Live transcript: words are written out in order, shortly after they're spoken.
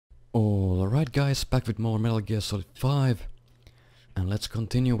Alright guys, back with more Metal Gear Solid 5. And let's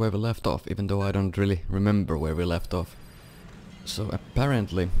continue where we left off, even though I don't really remember where we left off. So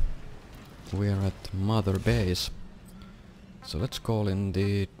apparently we are at Mother Base. So let's call in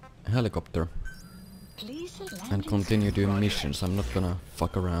the helicopter and continue doing missions. I'm not gonna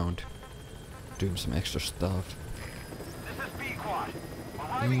fuck around doing some extra stuff.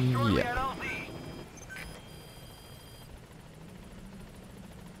 Yeah.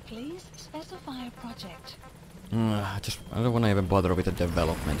 Please specify a project. I don't wanna even bother with the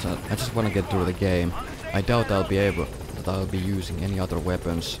development. I just wanna get through the game. I doubt I'll be using any other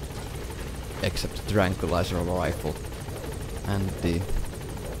weapons except the tranquilizer rifle and the...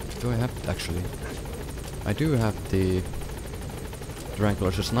 Do I have actually? I do have the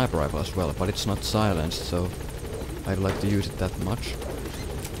tranquilizer sniper rifle as well, but it's not silenced, so I'd like to use it that much.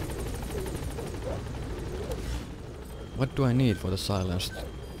 What do I need for the silenced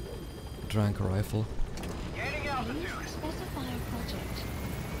tranq rifle? Please specify a project.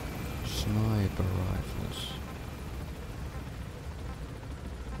 Sniper rifles.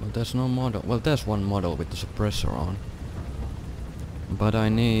 Well, there's no model. Well, there's one model with the suppressor on. But I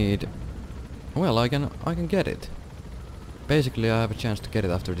need... Well, I can get it. Basically, I have a chance to get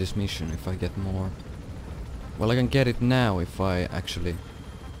it after this mission if I get more. Well, I can get it now if I actually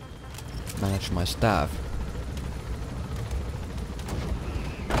manage my staff.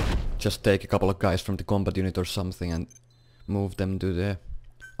 Just take a couple of guys from the combat unit or something and move them to the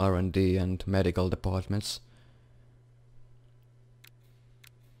R&D and medical departments.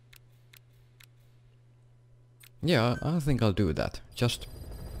 Yeah, I think I'll do that. Just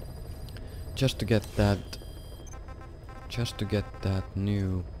to get that... Just to get that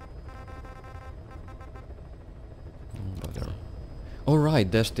new... Oh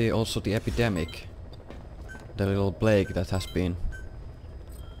right, there's also the epidemic. The little plague that has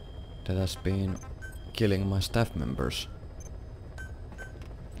been killing my staff members.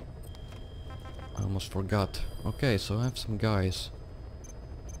 I almost forgot. Okay, so I have some guys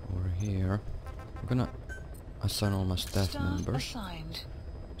over here. I'm gonna assign all my staff members. Assigned.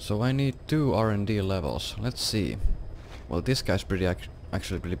 So I need 2 R&D levels. Let's see. Well, this guy's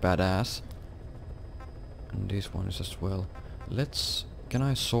actually pretty badass. And this one is as well. Let's... Can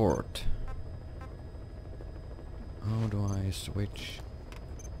I sort? How do I switch?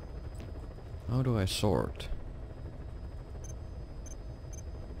 How do I sort?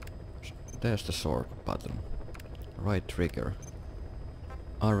 There's the sort button. Right trigger.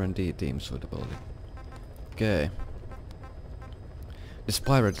 R&D team suitability. Okay. This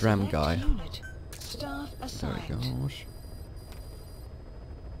pirate ram Select guy. unit. Staff There assigned. he goes.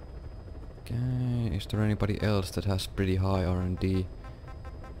 Okay, is there anybody else that has pretty high R&D?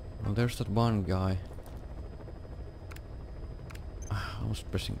 Well, there's that one guy. I was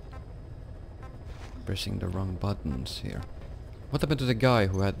pressing the wrong buttons here. What happened to the guy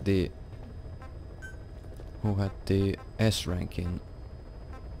who had the S ranking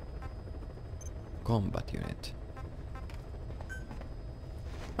combat unit?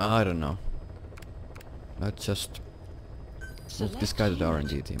 I don't know. Let's just move this guy to the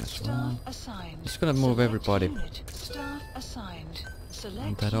R&D team as well. Just gonna move everybody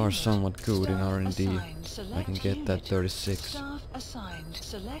that are somewhat good in R&D. I can get that 36. Staff assigned.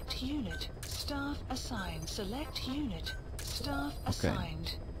 Select unit. Staff assigned. Select unit. Staff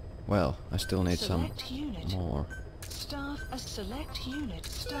assigned. Well, I still need some Select unit. more. Staff select unit.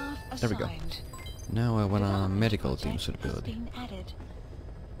 Staff There we go. assigned. Now I want a Development medical team project has suitability. been added.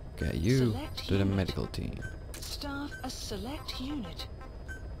 Okay, you Select to the unit. medical team. Staff select unit.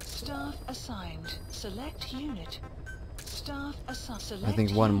 Staff assigned. Select unit. Staff assigned. I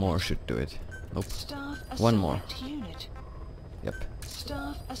think one more should do it. Nope. Staff One more. unit. Yep.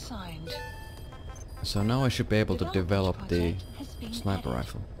 Staff assigned. So now I should be able to develop the Project has been sniper added.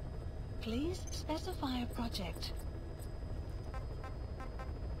 rifle. Please specify a project.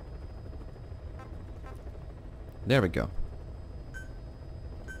 There we go.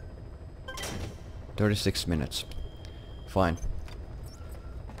 36 minutes. Fine.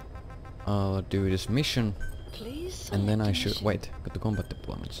 I'll do this mission Please and then select I a should... mission. Wait, got the combat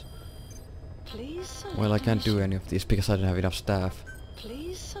deployments. Please select Well, I a can't do mission. any of these because I don't have enough staff.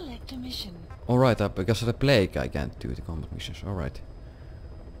 Please select a mission. Alright, because of the plague I can't do the combat missions. Alright.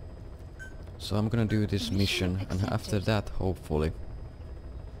 So I'm gonna do this Mission mission and after accepted. that, hopefully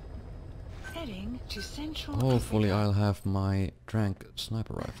To Central Hopefully Africa. I'll have my tranq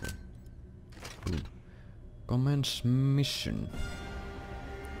sniper rifle. Ooh. Commence mission.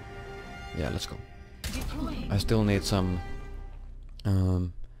 Yeah, let's go. Deploying. I still need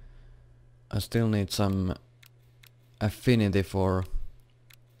some affinity for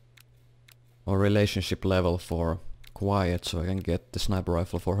or relationship level for Quiet, so I can get the sniper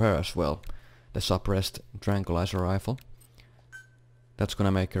rifle for her as well. The suppressed tranquilizer rifle. That's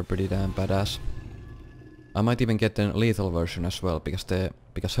gonna make her pretty damn badass. I might even get the lethal version as well,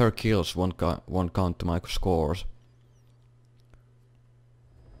 because her kills won't count to my scores.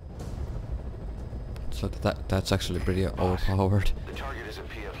 So that's actually pretty overpowered. The target is a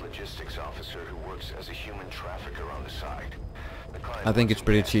PF logistics officer who works as a human trafficker on the side. I think it's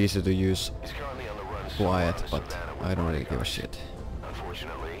pretty cheesy to use He's currently on the run Quiet, somewhere but in Savannah with I don't really bodyguards. give a shit.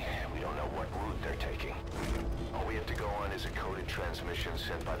 Unfortunately, we don't know what route they're taking. All we have to go on is a coded transmission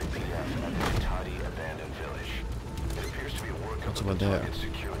sent by the PF at the Tati abandoned village. It appears to be a workup What's of over the there? target's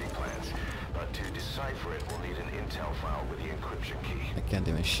security plans, but to decipher it, we'll need an intel file with the encryption key. I can't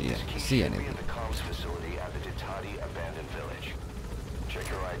even see This key see should be anything. in the comms facility at the Tati abandoned village. Check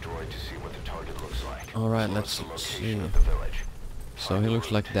your iDroid to see what the target looks like. Alright, as well let's as the see. location of the village. So he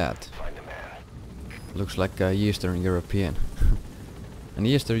looks like that. Find the man. Looks like a Eastern European. An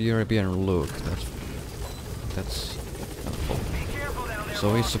Eastern European look. That's helpful.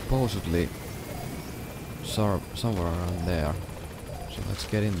 So he's supposedly somewhere around there. So let's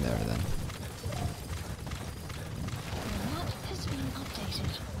get in there then. The map has been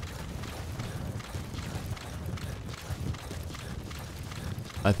updated.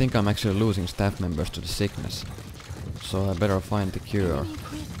 I think I'm actually losing staff members to the sickness. So I better find the cure Enemy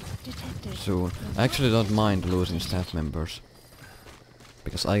prison detected. soon. I actually don't mind losing staff members,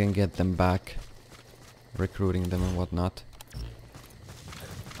 because I can get them back, recruiting them and whatnot.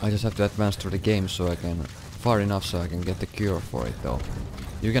 I just have to advance through the game far enough so I can get the cure for it though.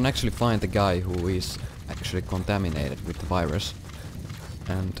 You can actually find the guy who is actually contaminated with the virus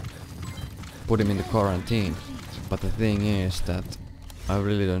and put him in the quarantine. But the thing is that I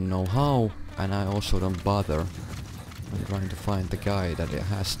really don't know how, and I also don't bother. I'm trying to find the guy that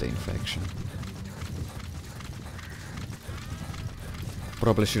has the infection.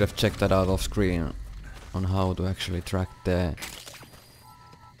 Probably should have checked that out off screen on how to actually track the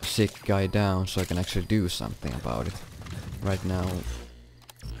sick guy down so I can actually do something about it. Right now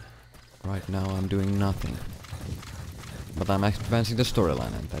I'm doing nothing. But I'm advancing the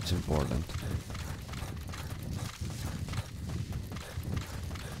storyline, and that's important.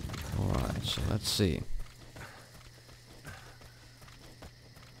 Alright, so let's see.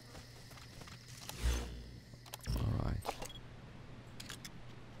 Alright.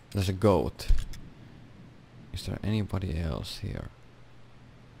 There's a goat. Is there anybody else here?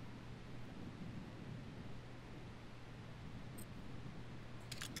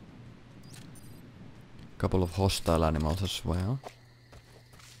 Couple of hostile animals as well.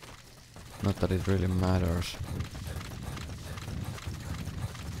 Not that it really matters.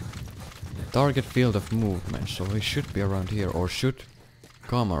 Target field of movement, so he should be around here, or should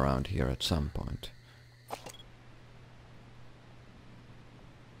come around here at some point.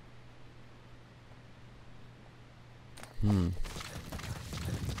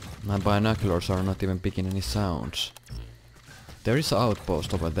 My binoculars are not even picking any sounds. There is an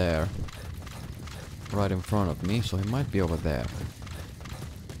outpost over there, right in front of me, so he might be over there.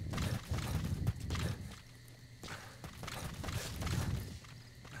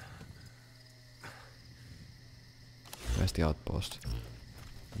 Where's the outpost?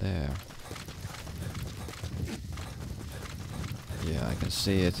 There. Yeah, I can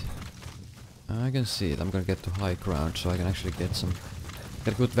see it. I can see it. I'm gonna get to high ground so I can actually get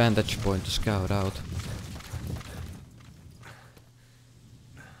a good vantage point to scout out.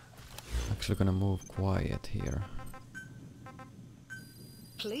 Actually gonna move quiet here.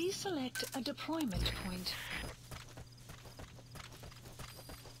 Please select a deployment point.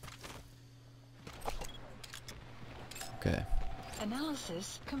 Okay,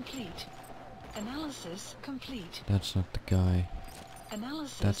 Analysis complete. Analysis complete. that's not the guy.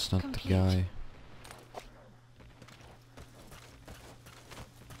 Analysis That's not complete. the guy.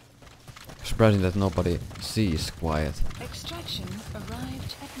 Surprising that nobody sees quiet. Extraction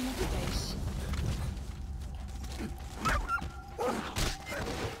arrived at Mother Base.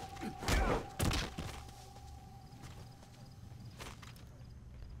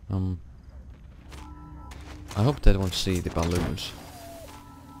 I hope they won't see the balloons.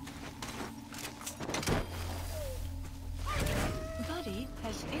 Buddy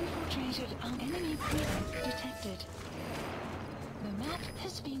has infiltrated an enemy prison detected. The map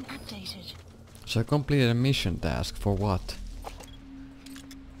has been updated. So I completed a mission task for what?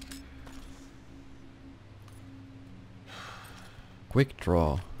 Quick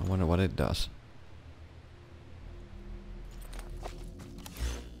draw. I wonder what it does.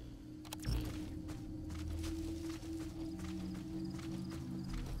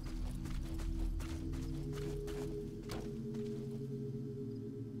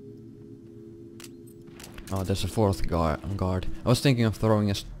 Oh, there's a fourth guard. I was thinking of throwing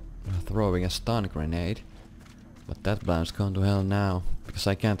a stun grenade, but that plan's gone to hell now because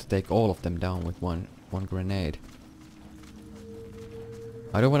I can't take all of them down with one grenade.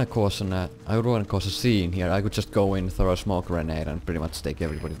 I don't want to cause I don't want to cause a scene here. I could just go in, throw a smoke grenade, and pretty much take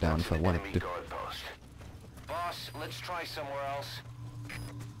everybody down if I wanted to. Boss, let's try somewhere else.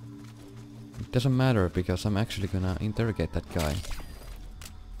 It doesn't matter because I'm actually gonna interrogate that guy.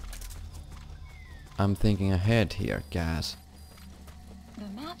 I'm thinking ahead here, Gaz. The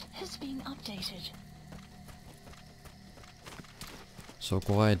map has been updated. So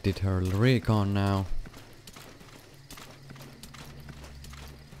Quiet did her recon now.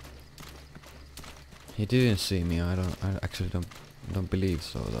 He didn't see me. I actually don't believe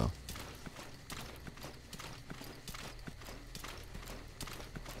so though.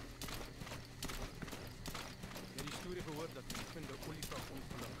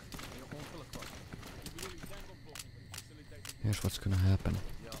 Here's what's gonna happen.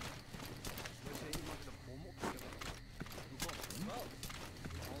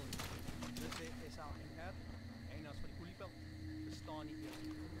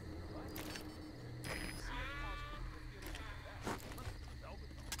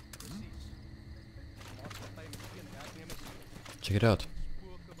 Check it out.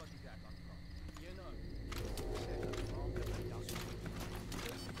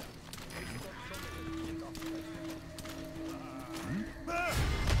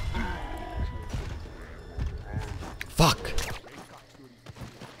 Fuck!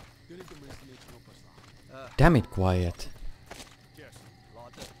 Damn it, Quiet.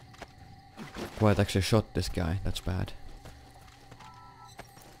 Quiet actually shot this guy. That's bad.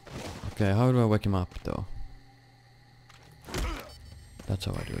 Okay, how do I wake him up though? That's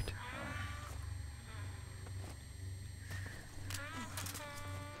how I do it.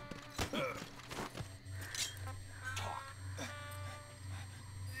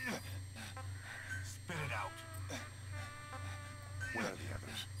 Spit it out. Where are the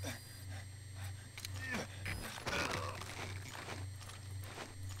others?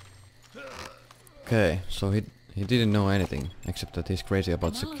 Okay, so he didn't know anything except that he's crazy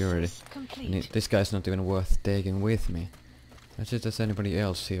about security. And this guy's not even worth taking with me. Let's see if there's anybody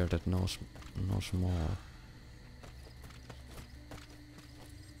else here that knows more.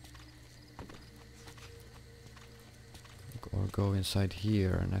 Or go inside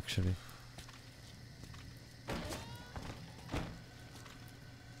here and actually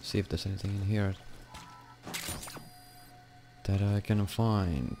see if there's anything in here that I can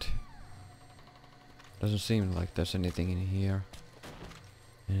find. Doesn't seem like there's anything in here.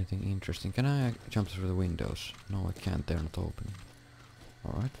 Anything interesting. Can I jump through the windows? No, I can't. They're not open.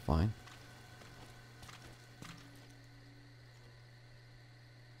 Alright, fine.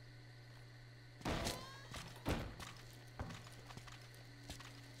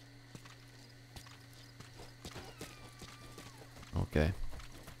 Okay.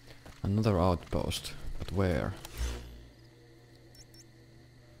 Another outpost. But where?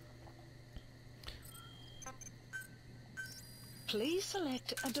 Please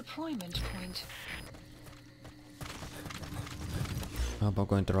select a deployment point. How about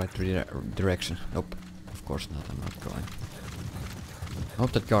going the right direction? Nope. Of course not. I'm not going. I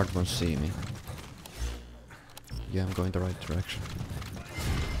hope that guard won't see me. Yeah, I'm going the right direction.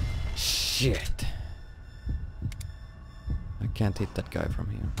 Shit! I can't hit that guy from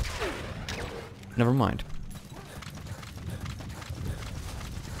here. Never mind.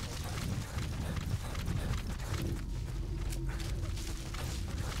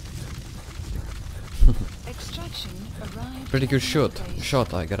 Extraction arrived. Pretty good at base.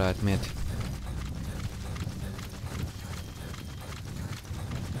 shot, I gotta admit.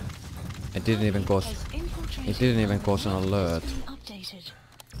 It didn't even cause an alert Updated.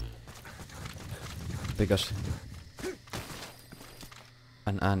 because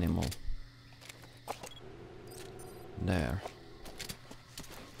an animal there.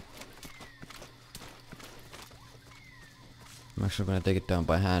 I'm actually gonna take it down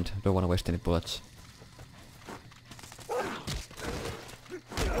by hand. Don't wanna waste any bullets.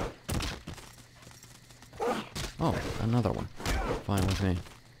 Oh, another one. Fine with me.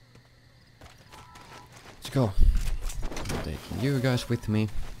 Let's go. I'm taking you guys with me.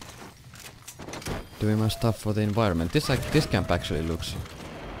 Doing my stuff for the environment. This camp actually looks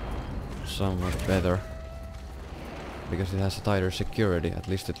somewhat better. Because it has a tighter security. At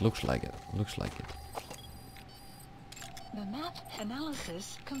least it looks like it. The map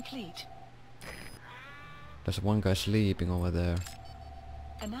analysis complete. There's one guy sleeping over there.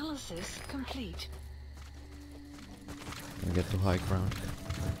 Analysis complete. Can get to high ground.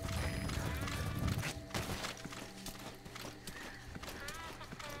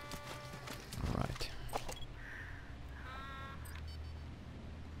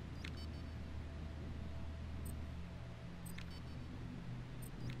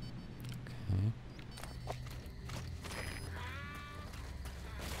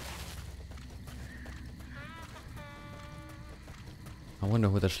 wonder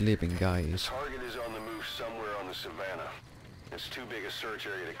who the sleeping guy is. Target is on the move somewhere on the savannah. It's too big a search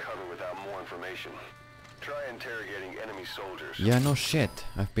area to cover without more information. Try interrogating enemy soldiers. Yeah, no shit.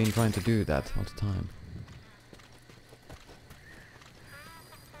 I've been trying to do that all the time.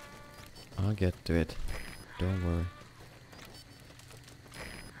 I'll get to it. Don't worry.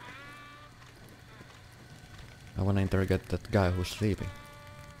 I wanna interrogate that guy who's sleeping.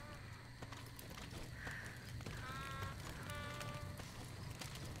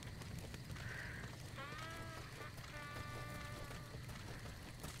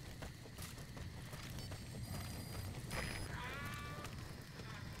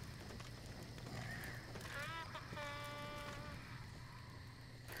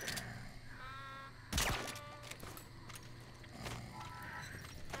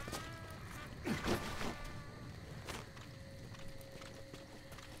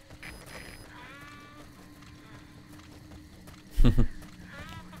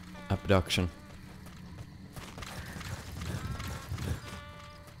 Abduction.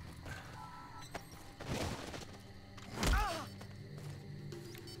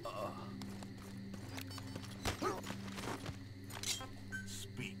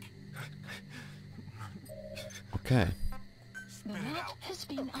 Speak. Okay. The map has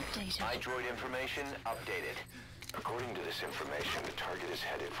been updated. iDroid information updated. According to this information, the target is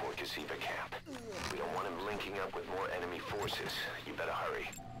headed for Kasiva camp. We don't want him linking up with more enemy forces. You better hurry.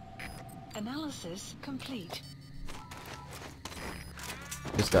 Analysis complete.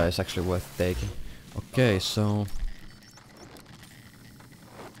 This guy is actually worth taking. Okay, so...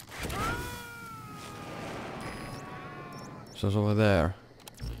 So it's over there.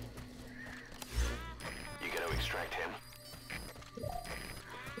 You gonna extract him?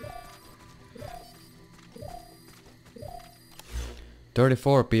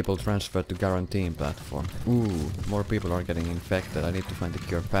 "34 people transferred to quarantine platform. Ooh, more people are getting infected. I need to find the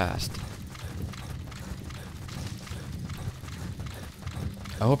cure fast.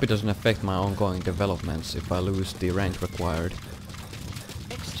 I hope it doesn't affect my ongoing developments if I lose the rank required.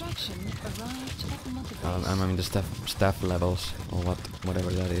 Extraction arrived at the mother base. I'm in the staff levels, or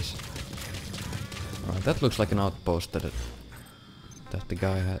whatever that is. Alright, that looks like an outpost that the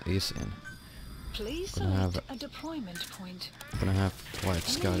guy is in. Please Gonna have select a deployment point. I'm gonna have White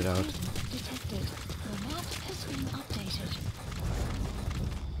scout it out. Detected. The map has been updated.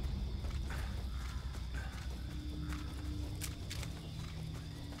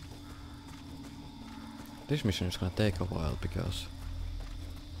 This mission is gonna take a while because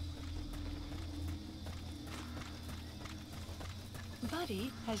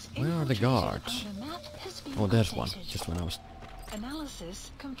Buddy has where are the infiltrated guards? and the map has been Oh, there's one. updated. Just when I was.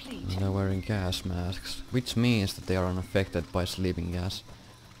 Analysis complete. And they're wearing gas masks, which means that they are unaffected by sleeping gas.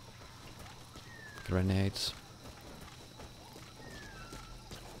 Grenades.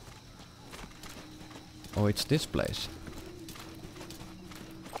 Oh, it's this place.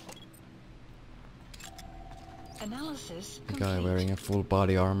 Analysis The complete. guy wearing a full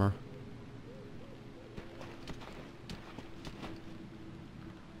body armor.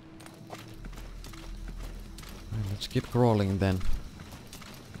 Well, let's keep crawling then.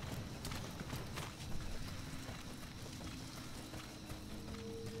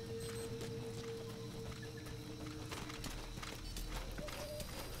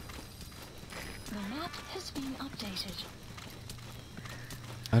 The map has been updated.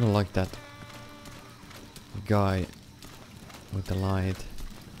 I don't like that guy with the light,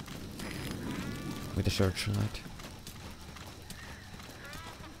 with the searchlight.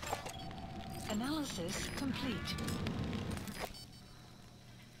 Analysis complete.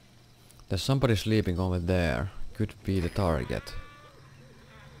 There's somebody sleeping over there. Could be the target.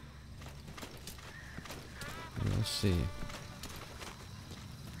 We'll see.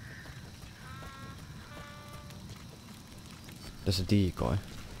 There's a decoy.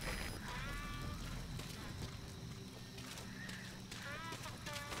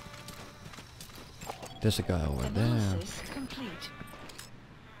 There's a guy over there. Analysis complete.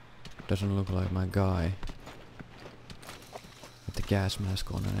 Doesn't look like my guy. With the gas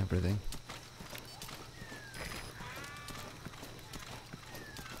mask on and everything.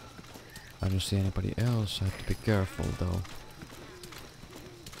 I don't see anybody else. I have to be careful though.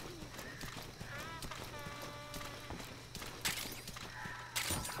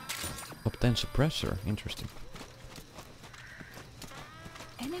 Obtain suppressor. Interesting.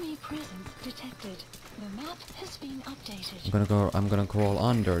 Enemy presence detected. The map has been updated. I'm gonna crawl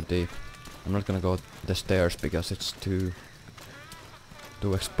under the... I'm not gonna go the stairs because it's too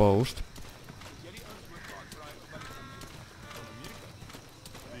exposed.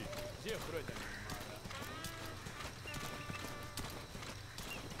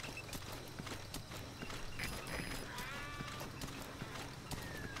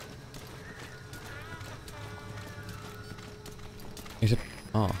 Is it?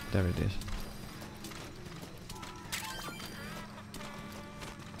 Oh, there it is.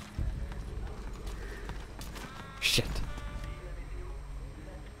 Shit.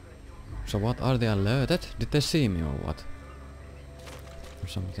 So what, are they alerted? Did they see me or what? Or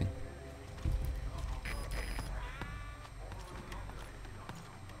something.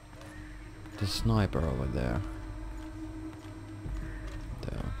 The sniper over there.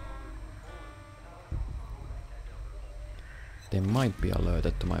 There. They might be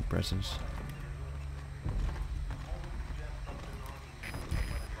alerted to my presence.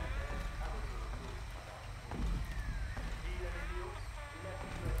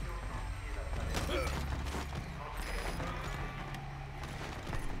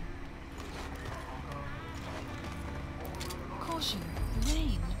 Caution,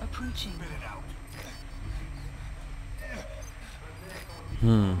 rain approaching. The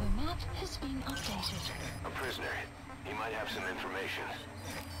map has been updated. A prisoner. He might have some information.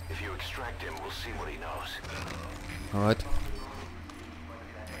 If you extract him, we'll see what he knows. Alright.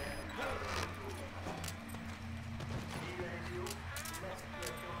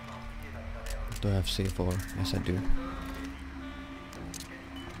 Do I have C4? Yes, I do.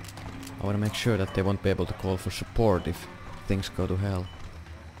 I want to make sure that they won't be able to call for support if things go to hell.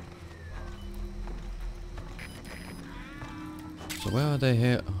 So where are they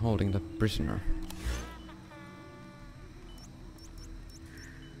here holding the prisoner?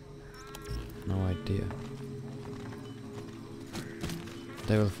 No idea.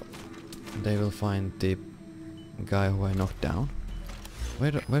 They will find the guy who I knocked down.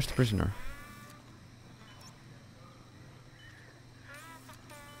 Where's the prisoner?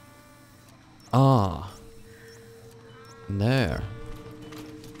 Ah, there.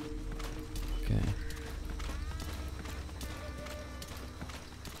 Okay.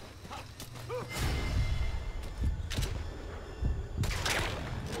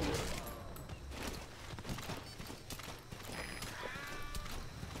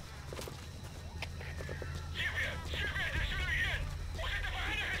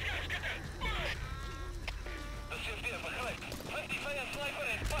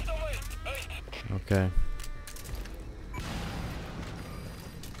 Okay.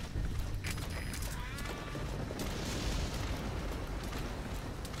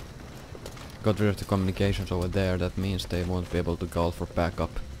 Got rid of the communications over there, that means they won't be able to call for backup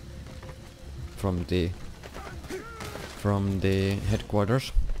from the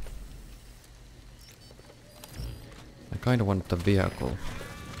headquarters. I kinda want the vehicle.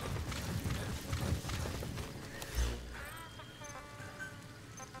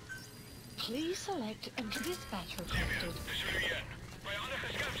 Please select a dispatch requested.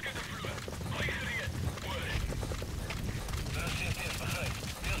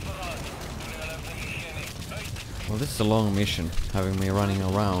 Well, this is a long mission, having me running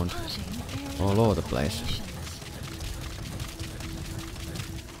around all over the place.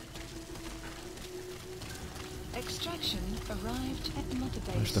 Extraction arrived at Mother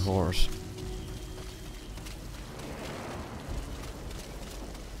Base. Where's the horse?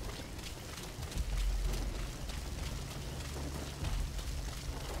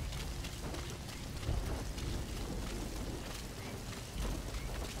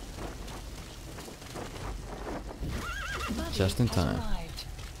 Just in time. Arrived.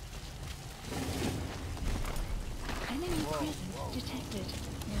 Enemy presence detected.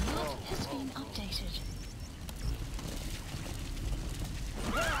 Your map has been updated.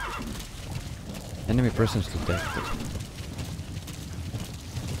 Enemy presence detected.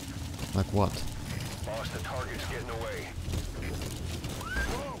 Like what? Boss, the target's getting away.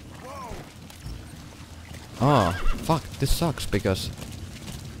 Oh, fuck, this sucks because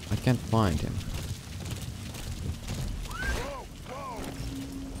I can't find him.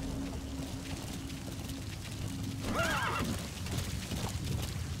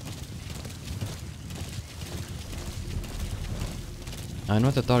 I know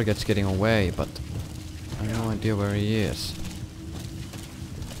the target's getting away, but I have no idea where he is.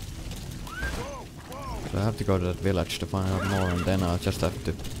 So I have to go to that village to find out more, and then I'll just have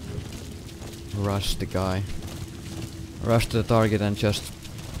to rush the guy. Rush to the target and just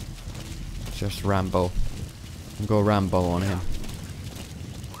Rambo. Go Rambo on him.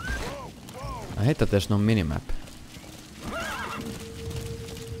 I hate that there's no minimap.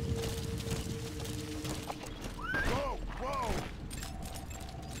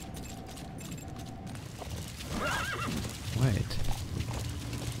 Wait.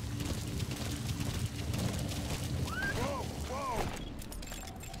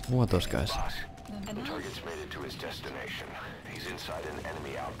 Who are those guys? Boss, the target's made it to his destination. He's inside an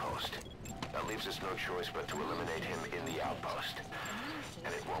enemy outpost. That leaves us no choice but to eliminate him in the outpost.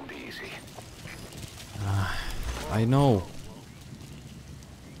 And it won't be easy. I know.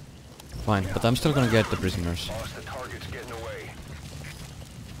 Fine, but I'm still gonna get the prisoners. Boss, the target's getting away.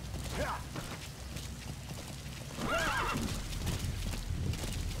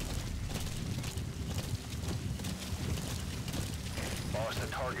 Boss, the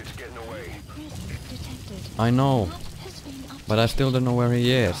target's getting away. Presence detected. I know, Map has been updated. but I still don't know where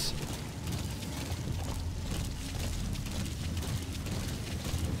he is.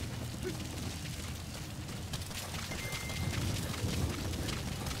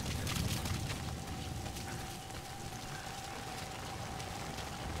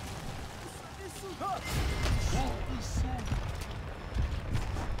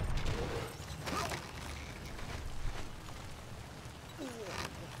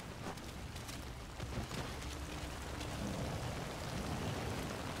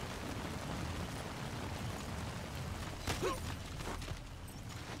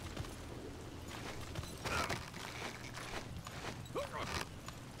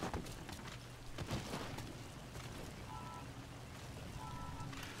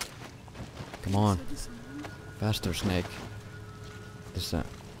 Come on. Faster, Snake. This is a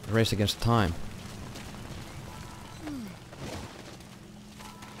race against time.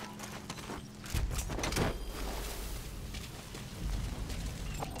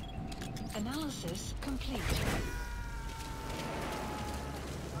 Analysis complete.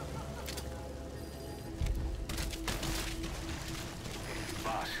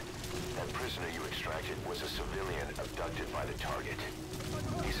 Boss, that prisoner you extracted was a civilian abducted by the target.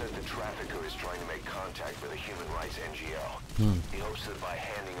 He says the trafficker is trying to make contact with a human rights NGO. He hopes that by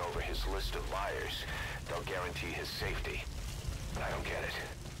handing over his list of buyers, they'll guarantee his safety. But I don't get it.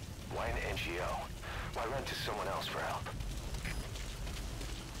 Why an NGO? Why run to someone else for help?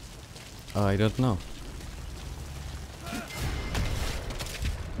 I don't know.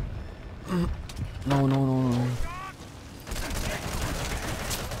 No, no, no, no.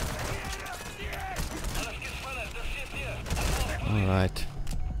 Alright.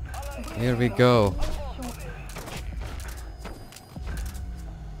 Here we go.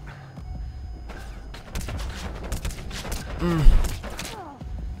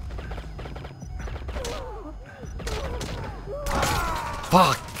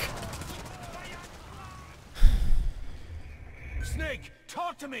 Fuck! Snake,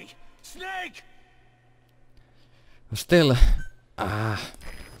 talk to me! Snake! Still, I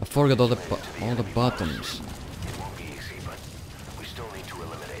forgot all the buttons. It won't be easy, but we still need to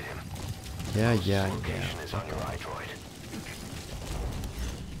eliminate him. Yeah, yeah, Location yeah. is on your iDroid.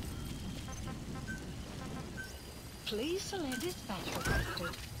 Please select dispatch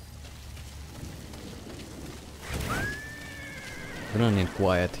requested. We're gonna need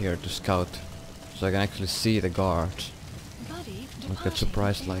quiet here to scout, so I can actually see the guards. Buddy Don't get departing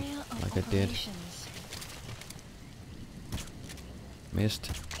surprised like area of I did. operations.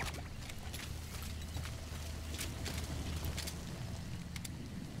 Missed.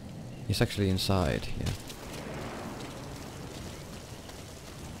 He's actually inside here.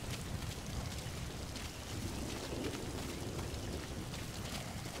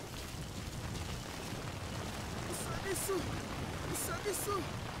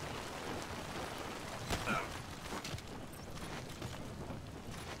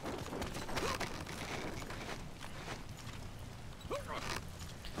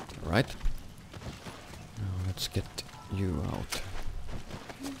 Right. Now let's get you out.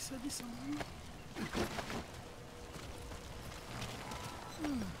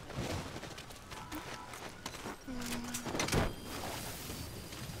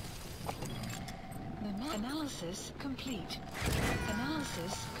 Analysis complete.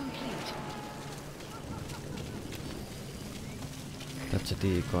 Analysis complete. That's a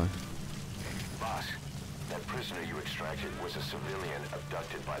decoy. Boss, that prisoner you extracted was a civilian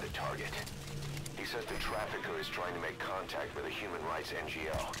abducted by the target. He says the trafficker is trying to make contact with a human rights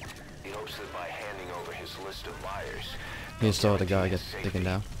NGO. He hopes that by handing over his list of buyers, He saw the guy guarantee get his safety. taken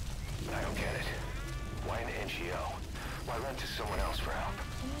down. But I don't get it. Why an NGO? Why run to someone else for help?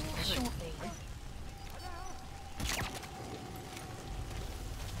 Shortly.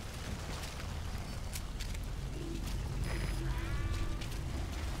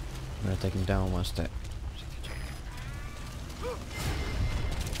 I'm gonna take him down one step.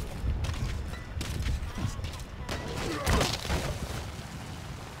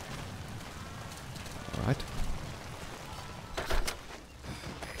 Alright.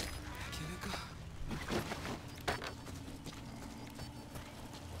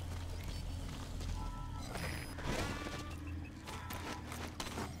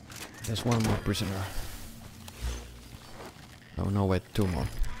 There's one more prisoner. Oh no, wait, two more.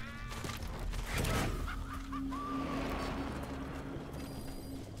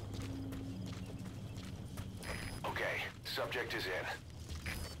 Okay, subject is in.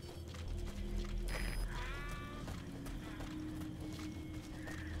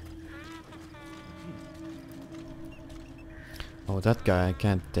 Oh, that guy I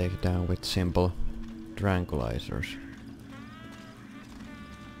can't take down with simple tranquilizers.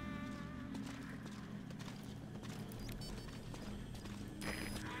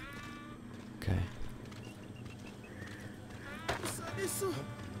 Okay.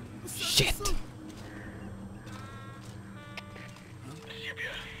 Shit!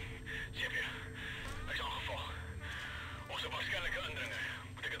 Sylvia, hij is aangevallen. Onze waarschijnlijke indringer.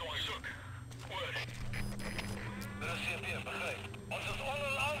 Betekent onderzoek. Hoor. De CPF begrijpt. Ons is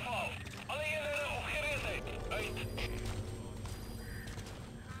onder een aanval. Alle eenheden op gereedheid. Uit.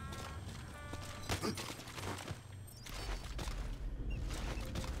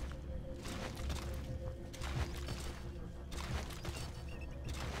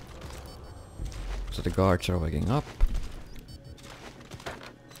 So the guards are waking up.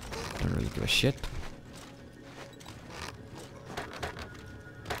 Don't really give a shit.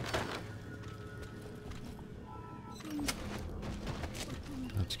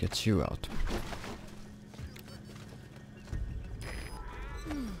 Let's get you out.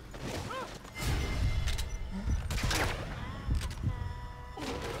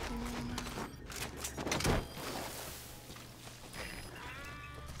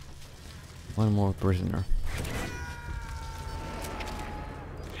 One more prisoner.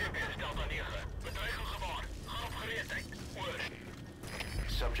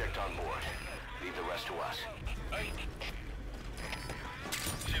 Subject on board. Leave the rest to us.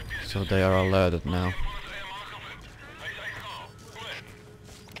 So they are alerted now.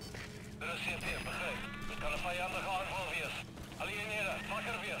 De CPF begrijpt. Het kan een vijandige aanval wees. Alle eenheden,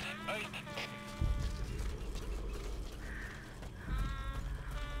 wakker wees. Uit.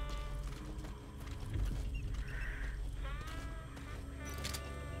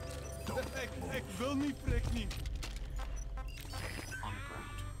 Ik wil niet, prik niet.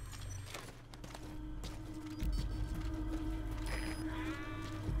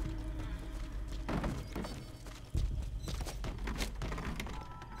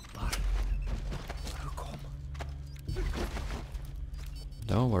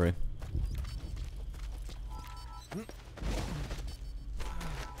 Don't worry.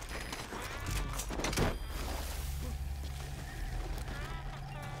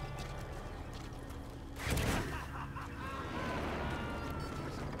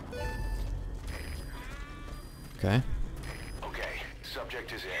 Okay. Okay,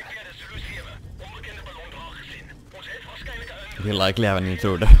 subject is in. We likely have an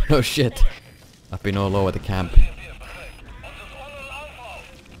intruder. Oh shit. I've been all over the camp.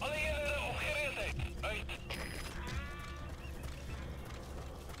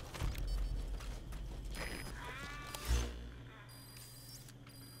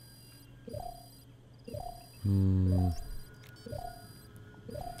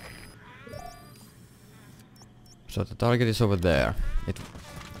 So the target is over there. It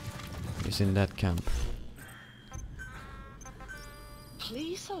is in that camp.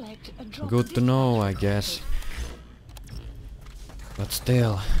 Please select a drop Good to know, I guess. dispatch But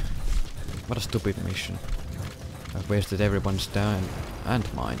still, what a stupid mission. I've wasted everyone's time and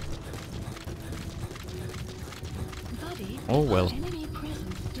mine. Buddy, Oh well. enemy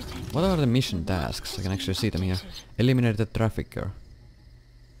presence detected. What are the mission tasks? I can actually see them here. Eliminate the trafficker.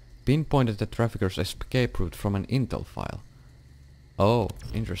 Pinpointed the trafficker's escape route from an intel file. Oh,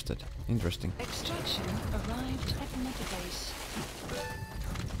 interesting. Extraction arrived at Metabase.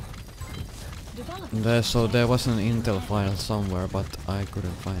 Development So there was an intel file somewhere, but I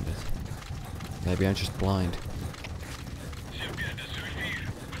couldn't find it. Maybe I'm just blind.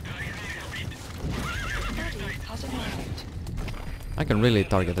 buddy has arrived. I can really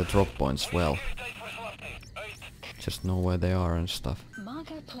target the drop points well. Just know where they are and stuff.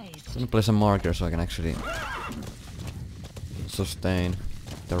 Marker placed. I'm gonna place a marker so I can actually sustain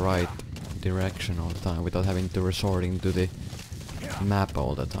the right direction all the time without having to resorting to the map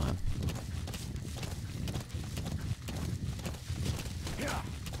all the time.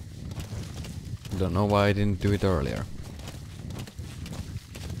 Don't know why I didn't do it earlier.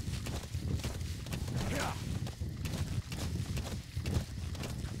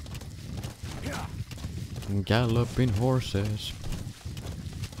 Galloping horses.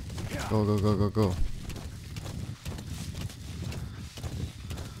 Go, go, go, go, go.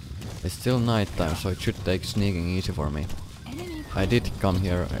 It's still nighttime, so it should take sneaking easy for me. Enemy I did come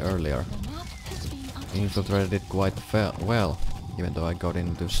here earlier. The map has been updated. Infiltrated it quite well, even though I got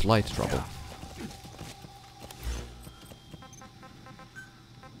into slight trouble.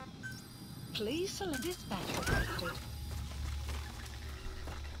 Please select dispatch requested.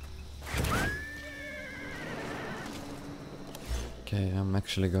 Okay, I'm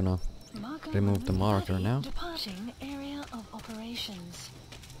actually gonna Marker remove the marker 130, now. Departing area of operations.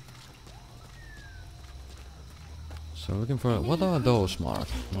 So looking for what are those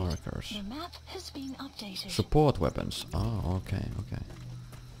markers? The map has been updated. Support weapons. Oh, okay, okay.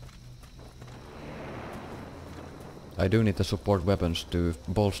 I do need the support weapons to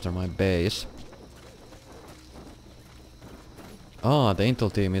bolster my base. Ah, the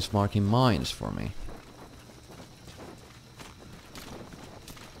intel team is marking mines for me.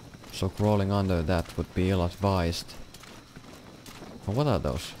 So crawling under that would be ill-advised. Oh, what are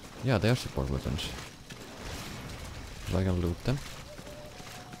those? Yeah, they are support weapons. So I can loot them.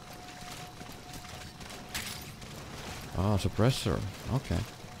 Ah, suppressor. Okay.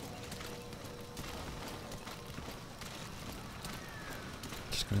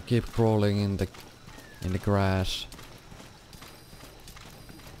 Just gonna keep crawling in the grass.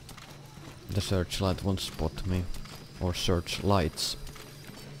 The searchlight won't spot me. Or searchlights.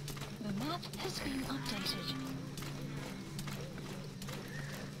 The map has been updated.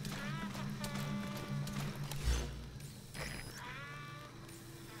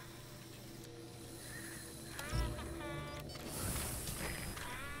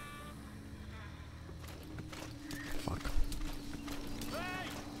 Fuck.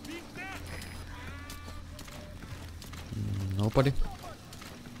 Nobody?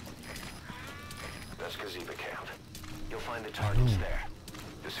 That's Kaziba camp. You'll find the targets there.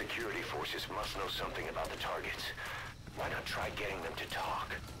 The security forces must know something about the targets. Why not try getting them to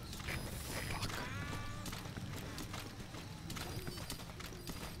talk?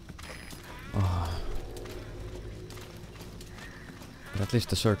 But at least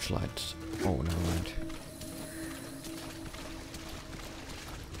the searchlights. Oh, never mind.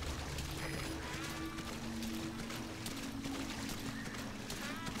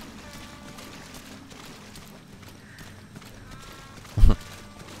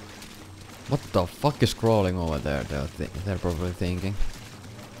 What the fuck is crawling over there? They're probably thinking.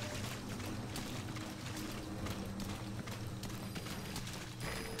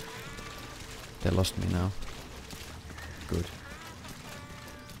 They lost me now. Good.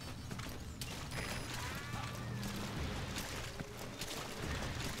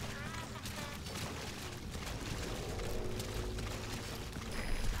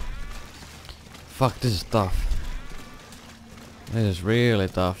 Fuck, this is tough. This is really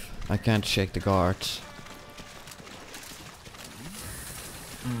tough. I can't shake the guards.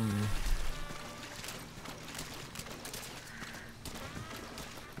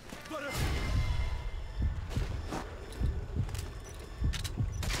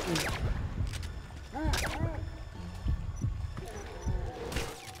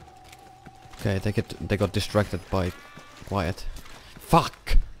 Okay, they got distracted by quiet.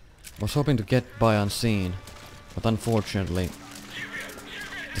 Fuck! Was hoping to get by unseen, but unfortunately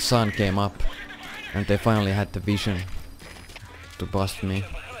the sun came up and they finally had the vision to bust me.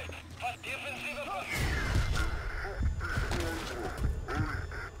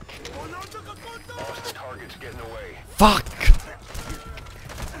 Lost targets getting away. Fuck!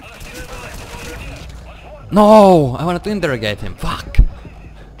 No! I wanted to interrogate him. Fuck!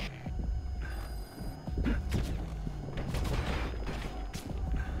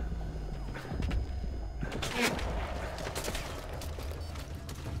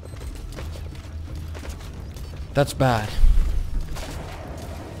 That's bad.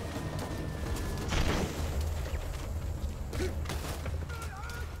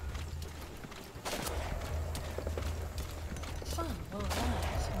 Sun will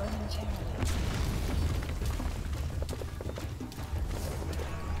rise momentarily.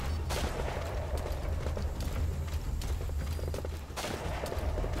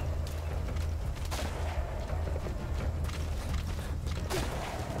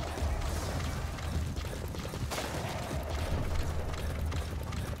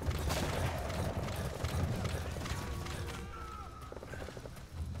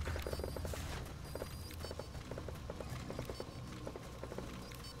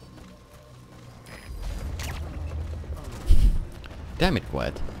 Damn it,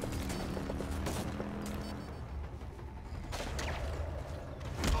 quiet.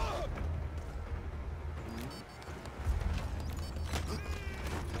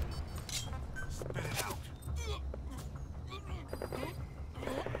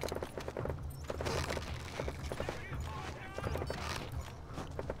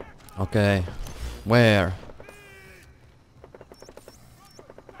 Okay. Where?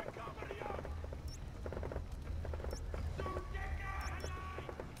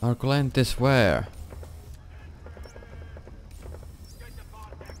 Arcolantis where?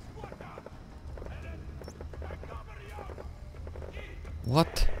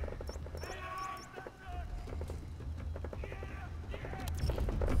 What?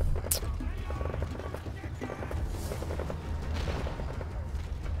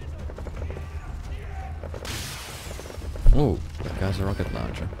 Oh, that guy's a rocket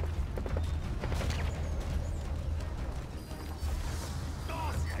launcher.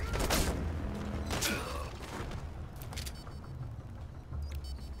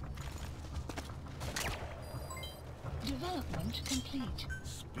 Development complete.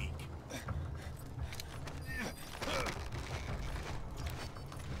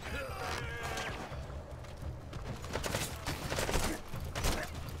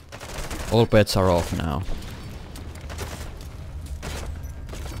 All bets are off now.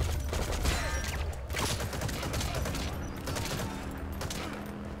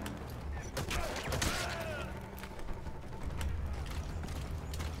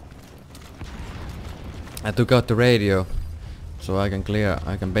 I took out the radio, so I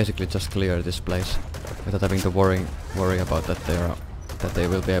can basically just clear this place without having to worry about that they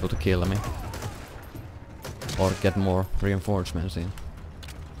will be able to kill me or get more reinforcements in.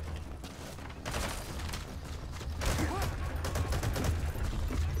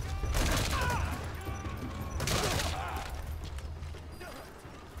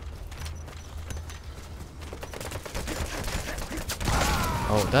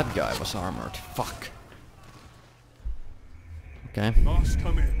 Oh, that guy was armored. Fuck. Okay. Boss,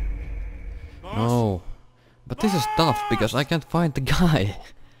 come in. Boss? No. But this is tough because I can't find the guy.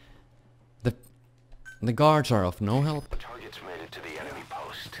 The guards are of no help. Target's made it to the enemy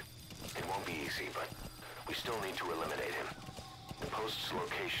post. It won't be easy, but we still need to eliminate him. The post's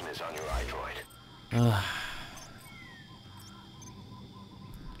location is on your iDroid.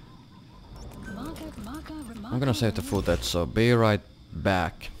 I'm gonna save the footage, so be right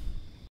back.